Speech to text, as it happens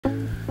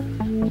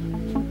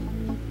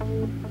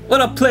What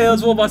up,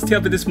 players? Wolboss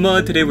here with this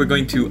mod. Today we're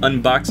going to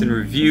unbox and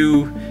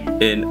review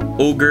an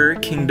Ogre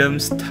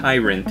Kingdom's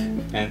Tyrant.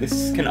 And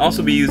this can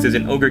also be used as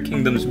an Ogre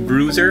Kingdom's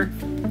Bruiser.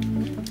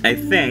 I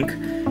think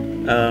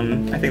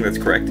that's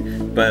correct.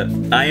 But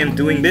I am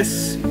doing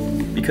this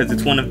because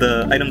it's one of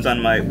the items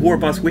on my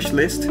Warboss wish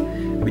list,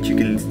 which you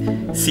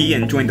can see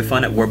and join the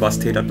fun at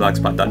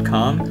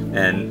warbosstae.blogspot.com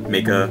and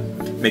make a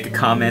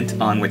comment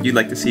on what you'd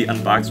like to see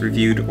unboxed,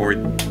 reviewed, or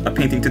a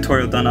painting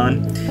tutorial done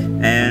on.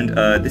 And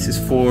this is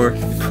for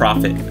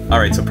Prophet.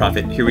 Alright, so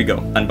Prophet, here we go.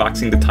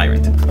 Unboxing the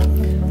Tyrant.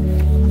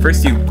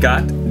 First you've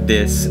got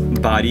this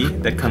body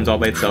that comes all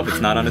by itself. It's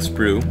not on a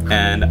sprue.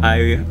 And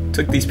I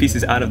took these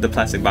pieces out of the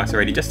plastic box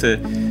already just to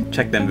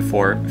check them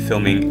before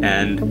filming.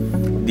 And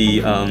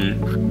the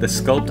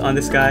sculpt on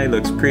this guy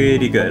looks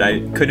pretty good.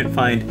 I couldn't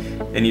find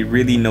any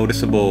really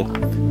noticeable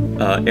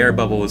air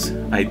bubbles.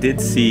 I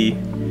did see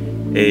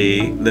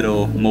a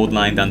little mold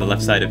line down the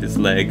left side of his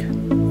leg. You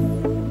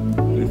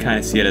can kind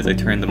of see it as I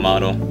turn the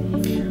model.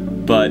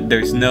 But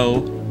there's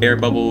no air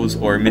bubbles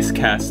or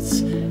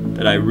miscasts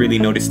that I really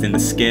noticed in the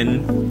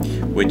skin,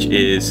 which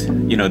is,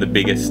 you know, the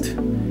biggest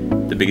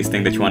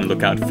thing that you want to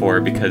look out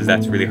for, because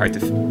that's really hard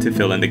to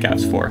fill in the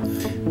gaps for.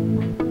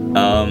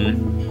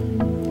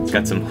 It's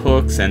got some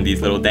hooks and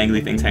these little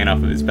dangly things hanging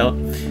off of his belt.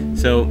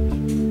 So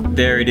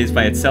there it is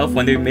by itself.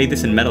 When they made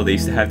this in metal, they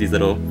used to have these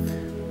little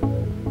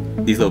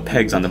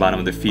pegs on the bottom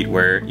of the feet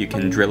where you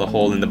can drill a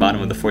hole in the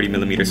bottom of the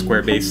 40mm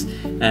square base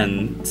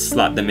and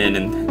slot them in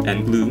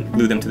and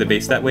glue them to the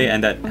base that way,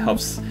 and that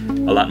helps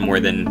a lot more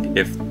than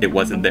if it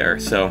wasn't there.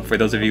 So for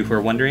those of you who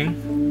are wondering,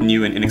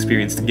 new and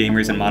inexperienced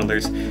gamers and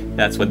modelers,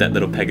 that's what that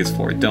little peg is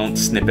for. Don't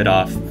snip it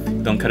off,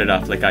 don't cut it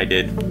off like I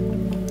did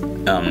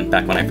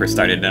back when I first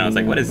started, and I was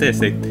like, what is this?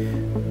 They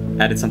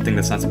added something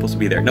that's not supposed to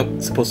be there. Nope,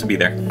 it's supposed to be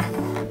there.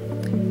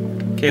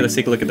 Okay, let's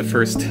take a look at the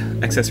first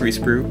accessory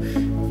sprue.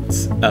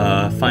 It's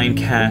a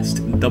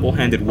Finecast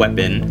double-handed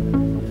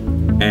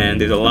weapon, and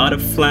there's a lot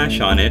of flash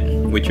on it,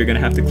 which you're gonna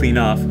have to clean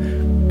off.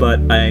 But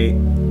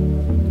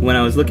when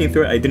I was looking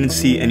through it, I didn't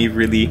see any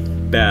really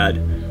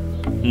bad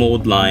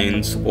mold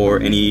lines or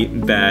any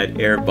bad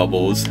air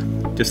bubbles.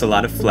 Just a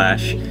lot of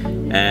flash,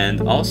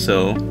 and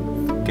also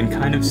you can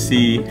kind of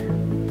see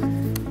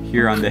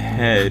here on the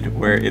head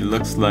where it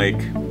looks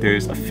like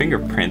there's a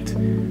fingerprint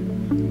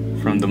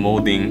from the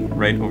molding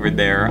right over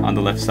there on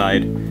the left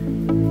side.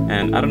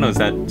 And I don't know, is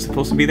that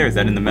supposed to be there? Is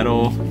that in the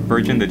metal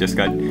version that just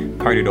got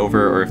parted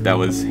over, or if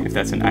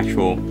that's an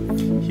actual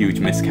huge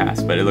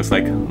miscast? But it looks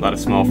like a lot of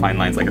small fine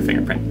lines like a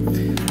fingerprint.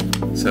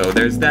 So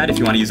there's that if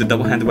you want to use a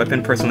double-handed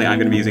weapon. Personally, I'm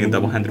going to be using a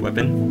double-handed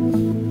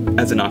weapon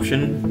as an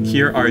option.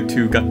 Here are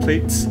two gut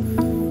plates.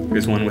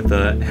 Here's one with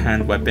a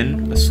hand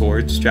weapon, a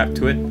sword strapped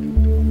to it,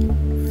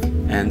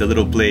 and a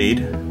little blade.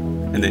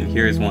 And then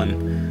here's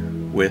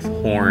one with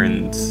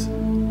horns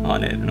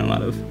on it and a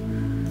lot of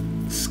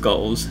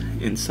skulls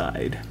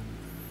inside.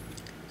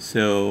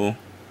 So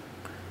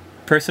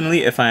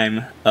personally, if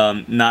I'm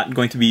not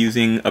going to be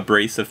using a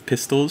brace of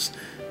pistols,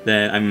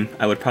 then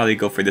I would probably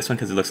go for this one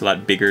because it looks a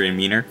lot bigger and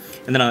meaner.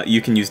 And then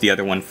you can use the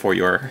other one for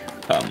your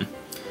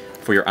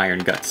iron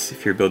guts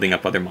if you're building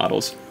up other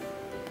models.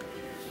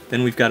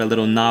 Then we've got a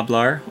little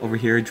Noblar over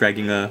here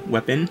dragging a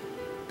weapon.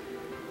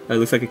 It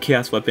looks like a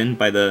chaos weapon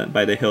by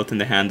the hilt and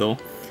the handle,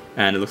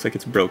 and it looks like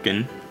it's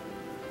broken.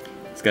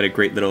 It's got a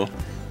great little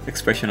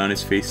expression on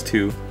his face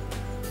too.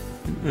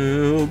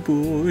 Oh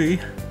boy.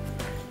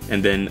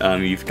 And then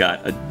you've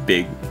got a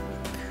big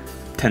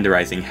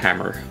tenderizing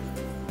hammer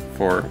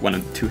for one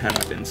of the two hand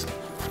weapons.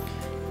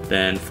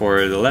 Then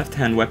for the left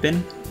hand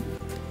weapon,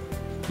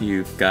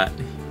 you've got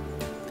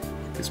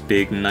this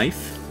big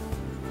knife,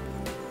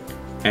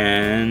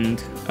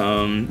 and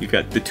you've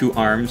got the two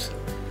arms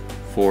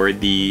for to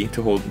be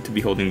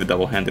holding the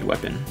double-handed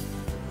weapon.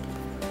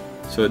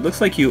 So it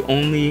looks like you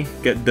only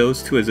get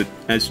those two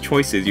as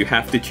choices. You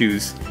have to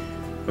choose,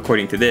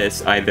 according to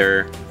this,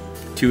 either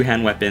two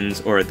hand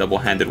weapons or a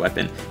double-handed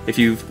weapon. If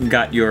you've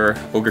got your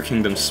Ogre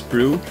Kingdom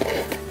sprue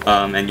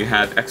and you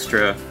have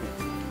extra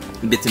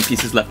bits and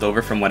pieces left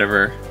over from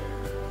whatever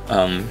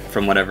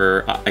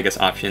I guess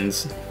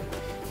options,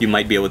 you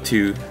might be able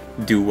to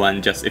do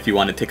one. Just if you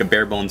want to take a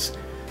bare bones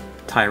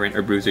Tyrant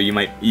or Bruiser, you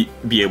might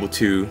be able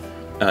to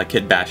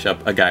kit bash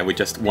up a guy with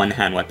just one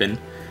hand weapon.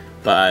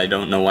 But I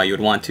don't know why you would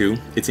want to.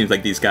 It seems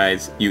like these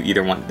guys, you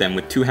either want them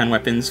with two hand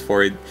weapons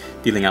for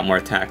dealing out more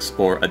attacks,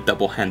 or a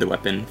double-handed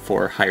weapon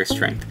for higher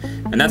strength.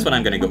 And that's what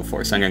I'm going to go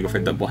for, so I'm going to go for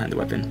a double-handed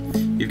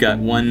weapon. You've got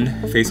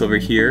one face over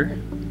here,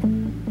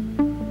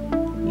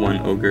 one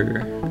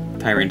Ogre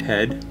Tyrant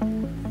head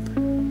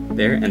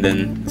there, and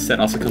then the set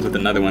also comes with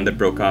another one that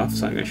broke off,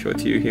 so I'm going to show it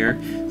to you here.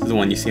 This is the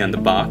one you see on the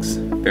box,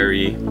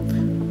 very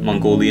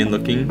Mongolian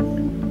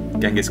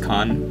looking, Genghis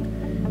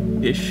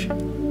Khan-ish.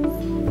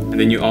 And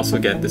then you also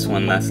get this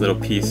one last little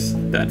piece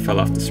that fell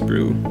off the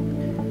sprue.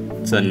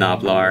 It's a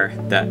Noblar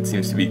that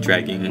seems to be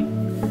dragging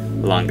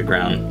along the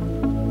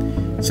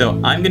ground. So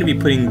I'm going to be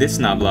putting this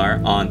Noblar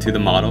onto the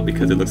model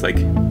because it looks like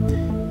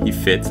he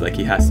fits, like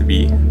he has to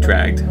be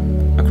dragged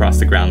across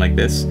the ground like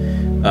this.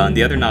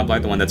 The other Noblar,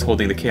 the one that's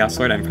holding the Chaos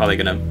Sword, I'm probably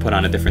going to put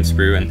on a different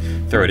sprue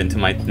and throw it into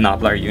my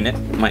Noblar unit,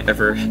 my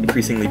ever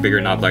increasingly bigger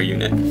Noblar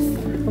unit.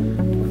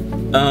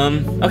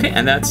 Okay,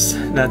 and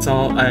that's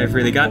all I've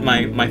really got.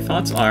 My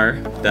thoughts are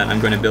that I'm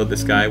going to build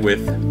this guy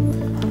with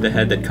the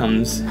head that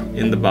comes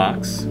in the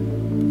box.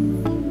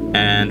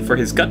 And for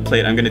his gut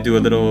plate, I'm going to do a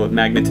little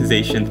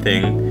magnetization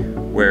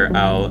thing where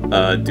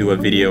I'll do a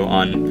video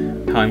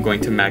on how I'm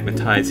going to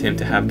magnetize him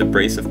to have the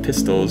brace of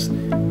pistols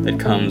that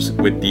comes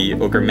with the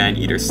Ogre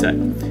Man-Eater set.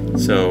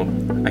 So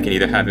I can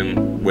either have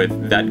him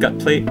with that gut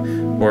plate,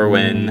 or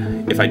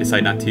if I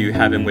decide not to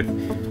have him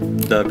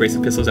with the brace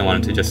of pistols, I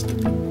want him to just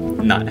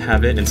not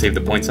have it and save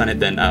the points on it,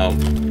 then I'll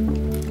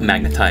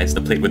magnetize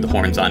the plate with the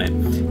horns on it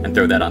and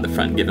throw that on the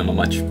front, give him a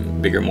much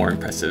bigger, more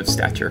impressive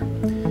stature.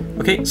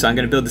 Okay, so I'm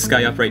going to build this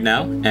guy up right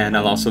now, and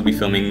I'll also be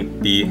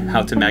filming the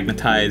how to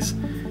magnetize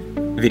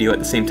video at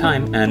the same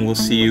time, and we'll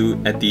see you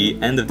at the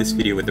end of this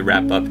video with the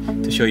wrap up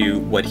to show you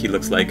what he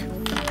looks like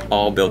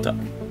all built up.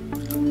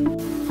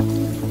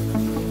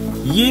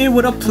 Yeah,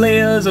 what up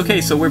players?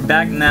 Okay, so we're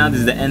back now. This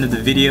is the end of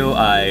the video.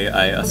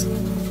 I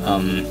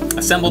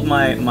assembled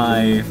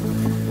my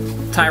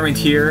Tyrant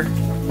here,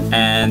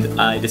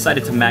 and I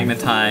decided to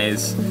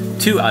magnetize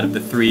 2 out of the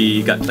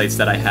 3 gut plates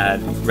that I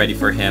had ready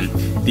for him.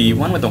 The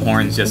one with the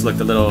horns just looked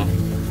a little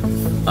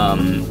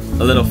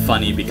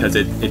funny because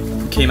it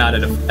came out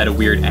at a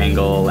weird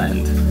angle,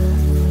 and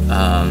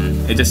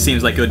it just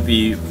seems like it would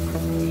be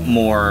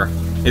more.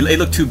 It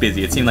looked too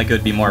busy. It seemed like it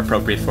would be more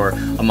appropriate for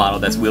a model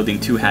that's wielding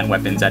 2 hand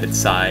weapons at its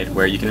side,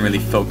 where you can really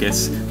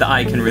focus. The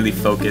eye can really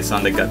focus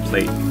on the gut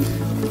plate,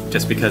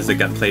 just because the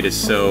gut plate has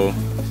so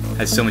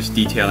much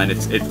detail, and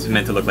it's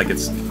meant to look like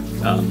it's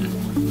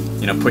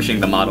you know, pushing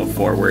the model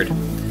forward.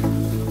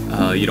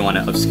 You don't want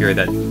to obscure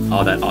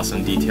all that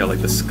awesome detail, like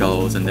the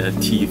skulls and the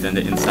teeth and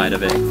the inside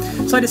of it.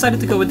 So I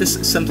decided to go with this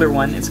simpler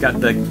one. It's got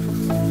the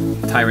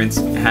Tyrant's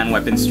hand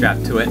weapon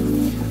strapped to it.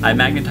 I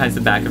magnetized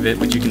the back of it,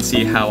 which you can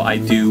see how I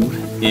do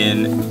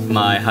in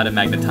my how to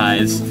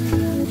magnetize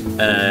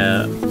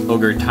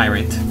Ogre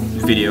Tyrant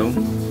video.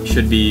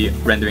 Should be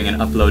rendering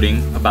and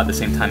uploading about the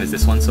same time as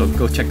this one, so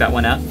go check that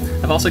one out.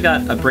 I've also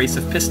got a brace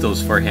of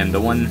pistols for him, the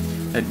one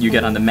that you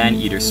get on the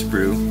Man-Eater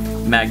sprue.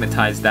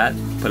 Magnetize that,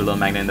 put a little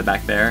magnet in the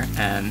back there,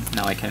 and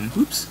now I can,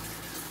 oops,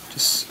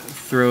 just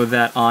throw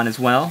that on as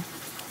well,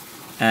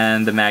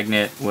 and the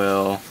magnet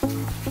will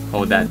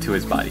hold that to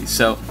his body.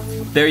 So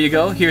there you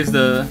go. Here's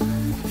the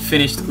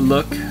finished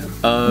look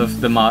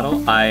of the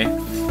model. I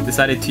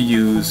decided to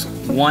use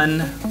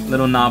one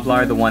little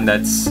Noblar, the one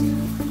that's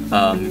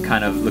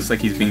kind of looks like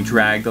he's being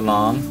dragged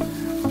along,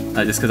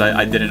 just because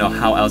I didn't know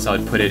how else I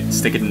would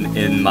stick it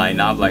in my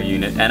Noblar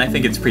unit, and I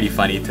think it's pretty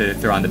funny to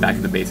throw on the back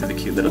of the base as a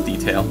cute little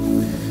detail.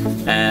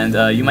 And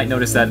you might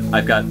notice that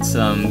I've got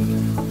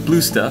some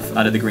blue stuff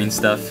out of the green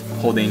stuff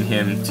holding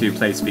him to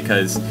place,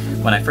 because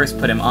when I first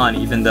put him on,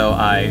 even though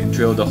I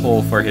drilled a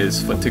hole for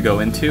his foot to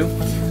go into,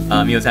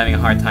 he was having a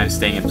hard time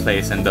staying in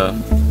place, and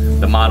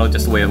the model,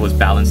 just the way it was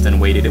balanced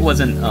and weighted, it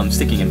wasn't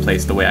sticking in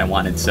place the way I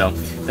wanted, so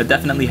that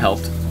definitely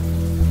helped.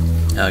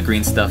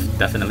 Green stuff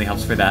definitely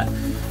helps for that.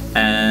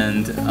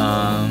 And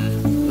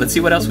let's see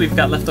what else we've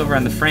got left over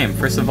on the frame.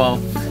 First of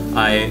all,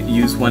 I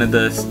used one of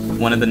the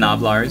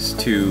Noblars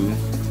to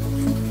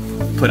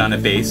put on a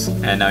base,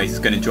 and now he's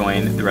going to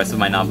join the rest of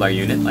my Noblar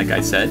unit, like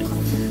I said.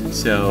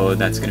 So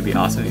that's going to be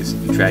awesome. He's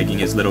dragging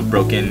his little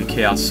broken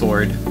Chaos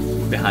Sword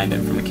behind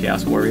him from a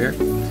Chaos Warrior.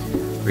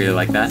 Really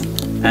like that.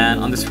 And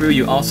on the sprue,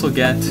 you also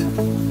get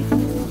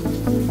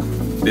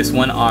this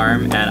one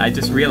arm, and I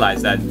just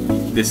realized that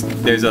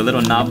there's a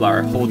little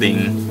Noblar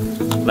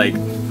holding, like,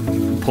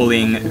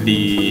 pulling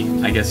the,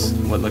 I guess,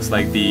 what looks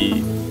like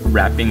the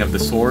wrapping of the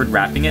sword,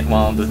 wrapping it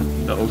while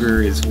the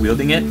ogre is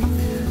wielding it.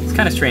 It's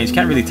kind of strange.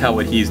 Can't really tell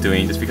what he's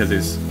doing just because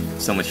there's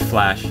so much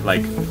flash.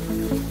 Like,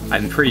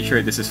 I'm pretty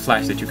sure this is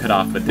flash that you cut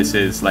off, but this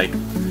is like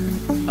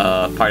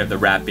part of the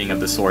wrapping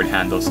of the sword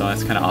handle, so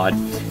that's kind of odd.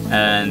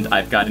 And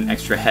I've got an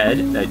extra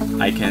head that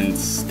I can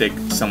stick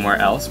somewhere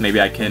else.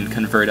 Maybe I can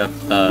convert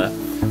a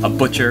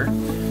butcher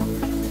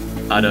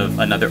out of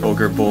another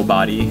ogre bull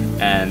body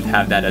and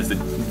have that as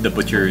the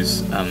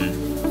butcher's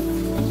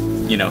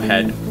you know,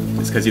 head,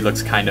 just because he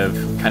looks kind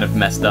of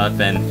messed up,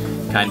 and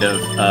kind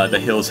of The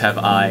Hills Have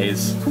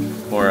Eyes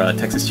or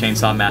Texas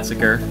Chainsaw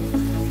Massacre.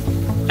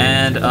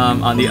 And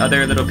on the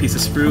other little piece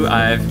of sprue,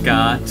 I've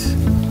got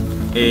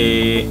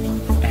a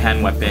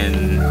hand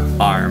weapon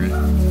arm.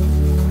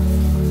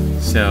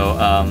 So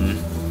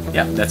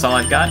yeah, that's all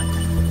I've got.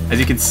 As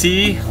you can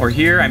see or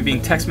hear, I'm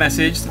being text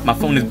messaged. My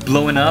phone is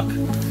blowing up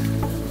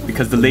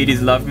because the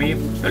ladies love me.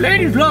 The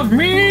ladies love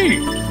me!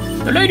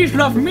 The ladies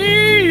love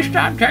me!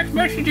 Stop text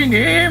messaging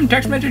him!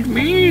 Text message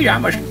me!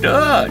 I'm a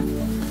stud!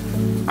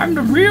 I'm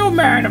the real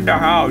man of the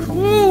house!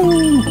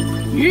 Woo!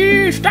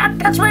 Yeah! Stop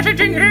text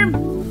messaging him!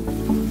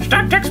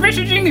 Stop text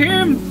messaging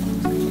him!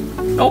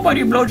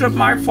 Nobody blows up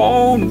my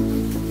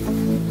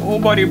phone!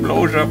 Nobody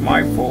blows up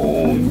my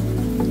phone!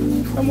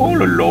 I'm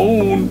all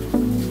alone!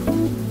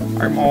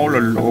 I'm all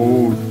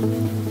alone!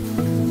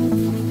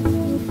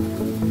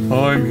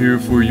 I'm here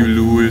for you,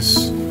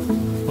 Lewis.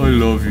 I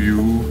love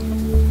you.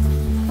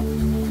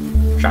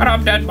 Shut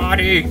up, dead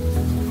body!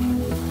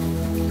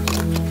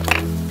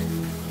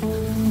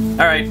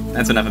 Alright,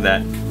 that's enough of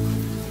that.